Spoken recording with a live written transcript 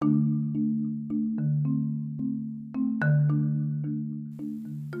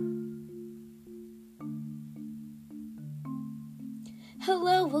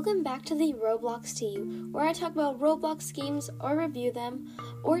Welcome back to the Roblox Tea, where I talk about Roblox games or review them,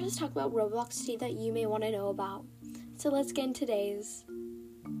 or just talk about Roblox Tea that you may want to know about. So let's get into today's.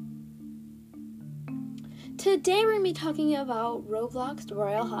 Today we're going to be talking about Roblox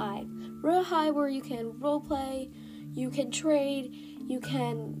Royale High. Royale High, where you can roleplay, you can trade, you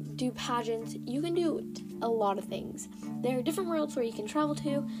can do pageants, you can do a lot of things. There are different worlds where you can travel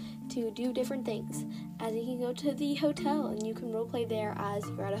to do different things. As you can go to the hotel and you can roleplay there as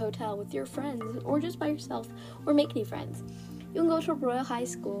you're at a hotel with your friends or just by yourself or make new friends. You can go to Royale High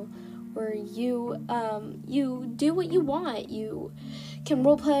School where you do what you want. You can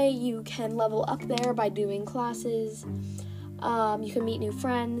roleplay, you can level up there by doing classes, you can meet new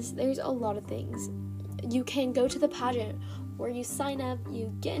friends. There's a lot of things. You can go to the pageant where you sign up,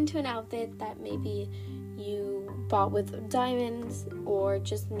 you get into an outfit that maybe you bought with diamonds or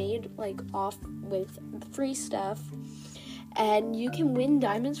just made off with free stuff, and you can win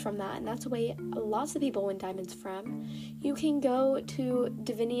diamonds from that, and that's the way lots of people win diamonds from. You can go to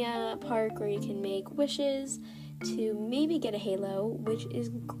Divinia Park where you can make wishes to maybe get a halo, which is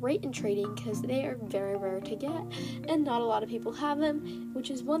great in trading because they are very rare to get and not a lot of people have them,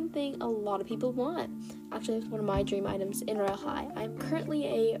 which is one thing a lot of people want. Actually, it's one of my dream items in Royale High. I'm currently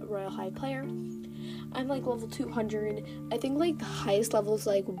a Royale High player. I'm level 200. I think the highest level is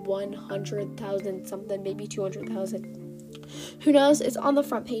 100,000 something, maybe 200,000. Who knows? It's on the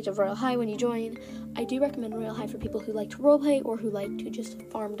front page of Royale High when you join. I do recommend Royale High for people who like to roleplay or who like to just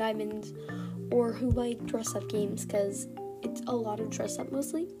farm diamonds or who like dress-up games, because it's a lot of dress-up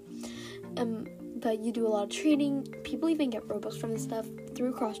mostly. But you do a lot of trading. People even get Robux from this stuff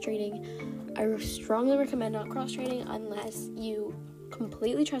through cross-trading. I strongly recommend not cross-trading unless you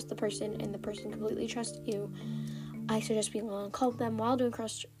completely trust the person and the person completely trusts you. I suggest being on call with them while doing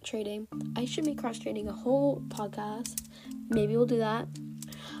cross-trading. I should make cross-trading a whole podcast. Maybe we'll do that.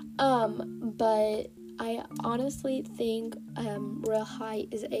 But I honestly think Royale High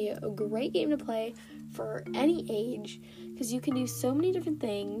is a great game to play for any age because you can do so many different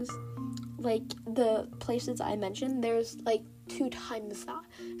things. Like the places I mentioned, there's 2 times that.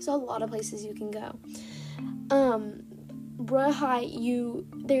 So a lot of places you can go. Royale High,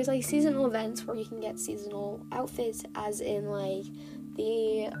 there's seasonal events where you can get seasonal outfits, as in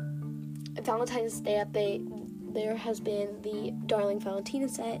the Valentine's Day update. There has been the Darling Valentina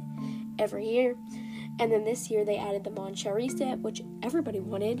set every year. And then this year they added the Mon Cherie set, which everybody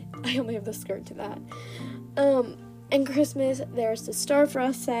wanted. I only have the skirt to that. And Christmas, there's the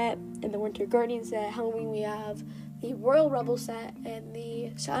Starfrost set and the Winter Guardian set. Halloween, we have the Royal Rebel set and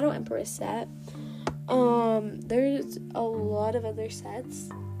the Shadow Empress set. There's a lot of other sets.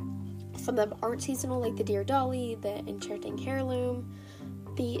 Some of them aren't seasonal, like the Dear Dolly, the Enchanting Heirloom.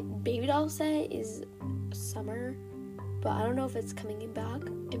 The Baby Doll set is summer, but I don't know if it's coming back.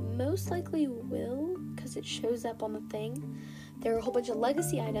 It most likely will, because it shows up on the thing. There are a whole bunch of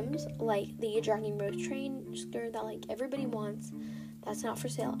legacy items, like the Dragon Road Train skirt that everybody wants. That's not for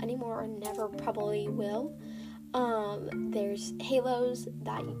sale anymore, or never probably will. There's halos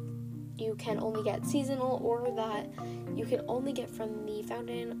that you can only get seasonal, or that you can only get from the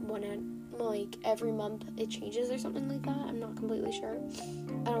fountain every month it changes or something like that. I'm not completely sure.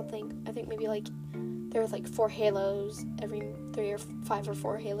 I think maybe there's 4 halos every 3 or 5 or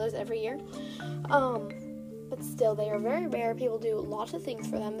 4 halos every year. But still, they are very rare. People do lots of things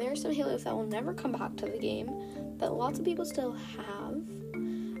for them. There are some halos that will never come back to the game that lots of people still have.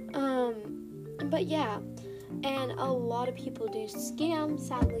 But yeah. And a lot of people do scam,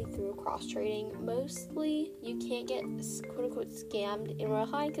 sadly, through cross-trading. Mostly, you can't get quote-unquote scammed in Royale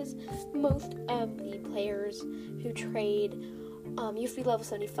High because most of the players who trade, you have to be level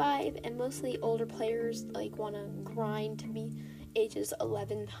 75, and mostly older players want to grind to be ages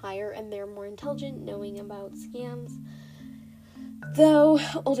 11 higher, and they're more intelligent, knowing about scams. Though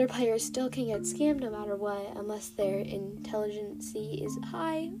older players still can get scammed no matter what, unless their intelligence is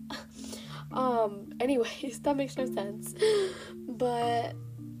high. Anyways, that makes no sense. But,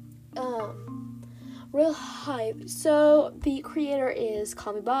 Royale High. So, the creator is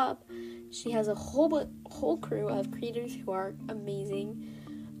Call Me Bob. She has a whole crew of creators who are amazing.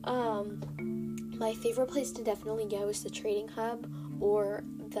 My favorite place to definitely go is the Trading Hub or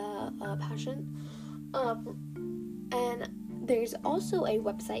the Passion. And there's also a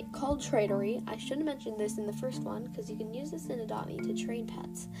website called Tradery. I should have mentioned this in the first one because you can use this in Adopt Me to trade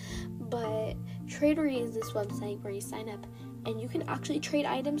pets. But Tradery is this website where you sign up and you can actually trade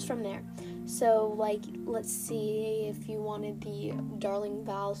items from there. So, let's see, if you wanted the Darling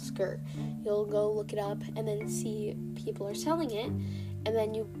Val skirt, you'll go look it up and then see people are selling it. And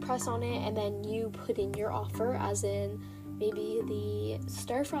then you press on it and then you put in your offer, as in maybe the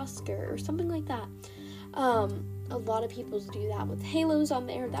Starfrost skirt or something like that. A lot of people do that with halos on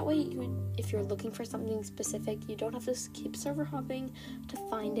there. That way, if you're looking for something specific, you don't have to keep server hopping to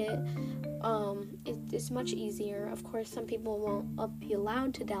find it. It's much easier. Of course, some people won't be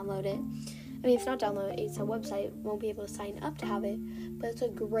allowed to download it. I mean, it's not download, it's a website, won't be able to sign up to have it, but it's a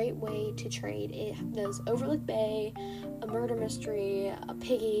great way to trade. It does Overlook Bay, a murder mystery, a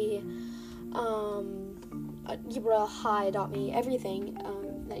piggy, a Royale High, Adopt Me, everything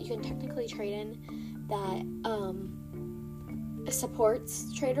that you can technically trade in that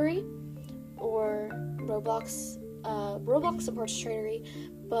supports Tradery, or Roblox supports Tradery,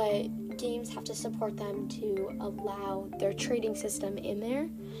 but games have to support them to allow their trading system in there.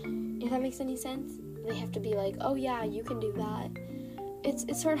 If that makes any sense, they have to be like, oh yeah, you can do that.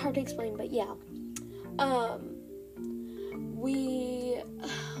 It's sort of hard to explain, but yeah.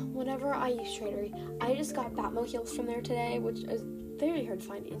 Whenever I use Tradery, I just got Batmo heels from there today, which is very hard to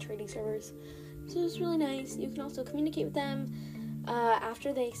find in trading servers. So it's really nice. You can also communicate with them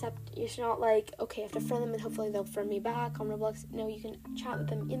after they accept. You're not like, okay, I have to friend them and hopefully they'll friend me back on Roblox. No, you can chat with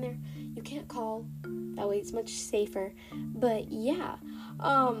them in there. You can't call. That way it's much safer. But yeah,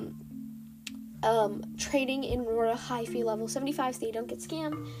 trading in Royale High fee level 75 so you don't get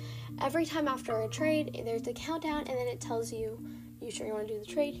scammed. Every time after a trade, there's a countdown, and then it tells you sure you want to do the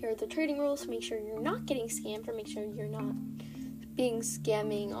trade. Here are the trading rules. Make sure you're not getting scammed, or make sure you're not being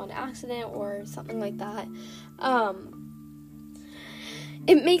scamming on accident or something like that.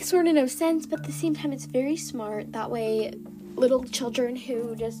 It makes sort of no sense, but at the same time, it's very smart. That way, little children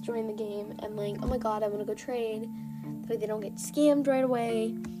who just join the game and like, oh my god, I want to go trade, that way they don't get scammed right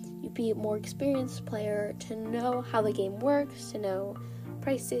away. You'd be a more experienced player to know how the game works, to know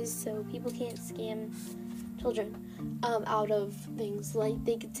prices, so people can't scam children out of things. Like,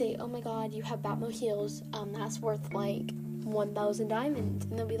 they could say, oh my god, you have Batmo heels, that's worth like 1,000 diamonds,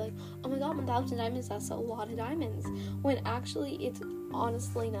 and they'll be like, oh my god, 1,000 diamonds, that's a lot of diamonds, when actually it's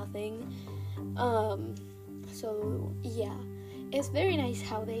honestly nothing. So yeah, it's very nice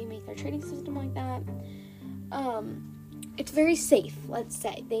how they make their trading system like that. It's very safe, let's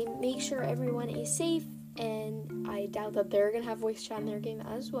say. They make sure everyone is safe, and I doubt that they're gonna have voice chat in their game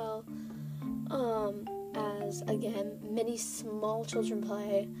as well. As again, many small children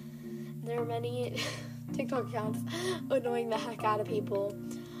play. There are many TikTok accounts annoying the heck out of people.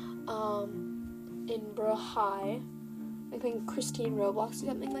 In Royale High, I think Christine Roblox or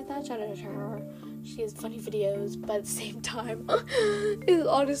something like that. Shout out to her. She has funny videos, but at the same time, it's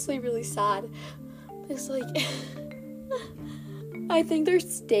honestly really sad. It's like, I think they're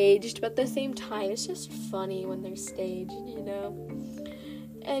staged, but at the same time, it's just funny when they're staged, you know?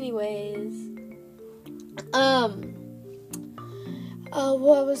 Anyways,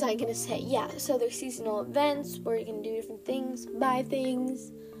 what was I gonna say? Yeah, so there's seasonal events where you can do different things, buy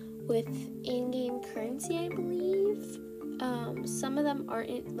things with in-game currency, I believe. Some of them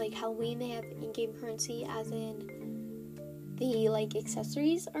aren't, like Halloween, they have in-game currency, as in the, like,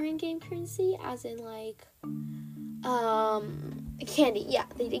 accessories are in-game currency, as in, like, candy. Yeah,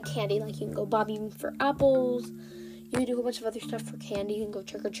 they did candy, like, you can go bobbing for apples, you can do a whole bunch of other stuff for candy, you can go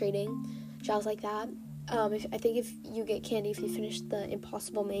trick-or-treating, jobs like that. I think if you get candy if you finish the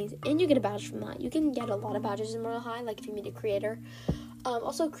Impossible Maze, and you get a badge from that. You can get a lot of badges in Royale High, like if you meet a creator.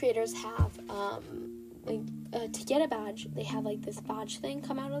 Also, creators have, to get a badge, they have, like, this badge thing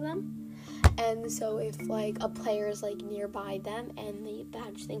come out of them. And so if, like, a player is, like, nearby them and the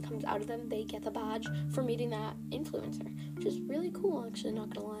badge thing comes out of them, they get the badge for meeting that influencer, which is really cool, actually, not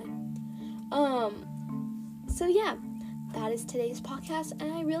gonna lie. So yeah, that is today's podcast,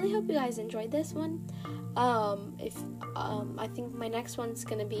 and I really hope you guys enjoyed this one. I think my next one's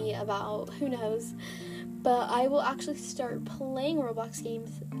gonna be about, who knows, but I will actually start playing Roblox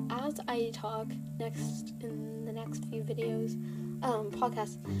games as I talk in the next few videos,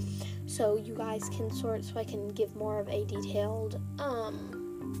 podcasts, so you guys can so I can give more of a detailed,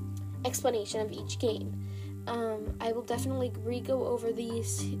 explanation of each game. I will definitely re-go over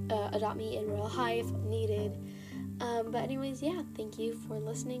these, Adopt Me and Royale High if needed. But anyways, yeah, thank you for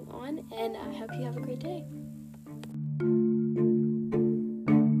listening on, and I hope you have a great day.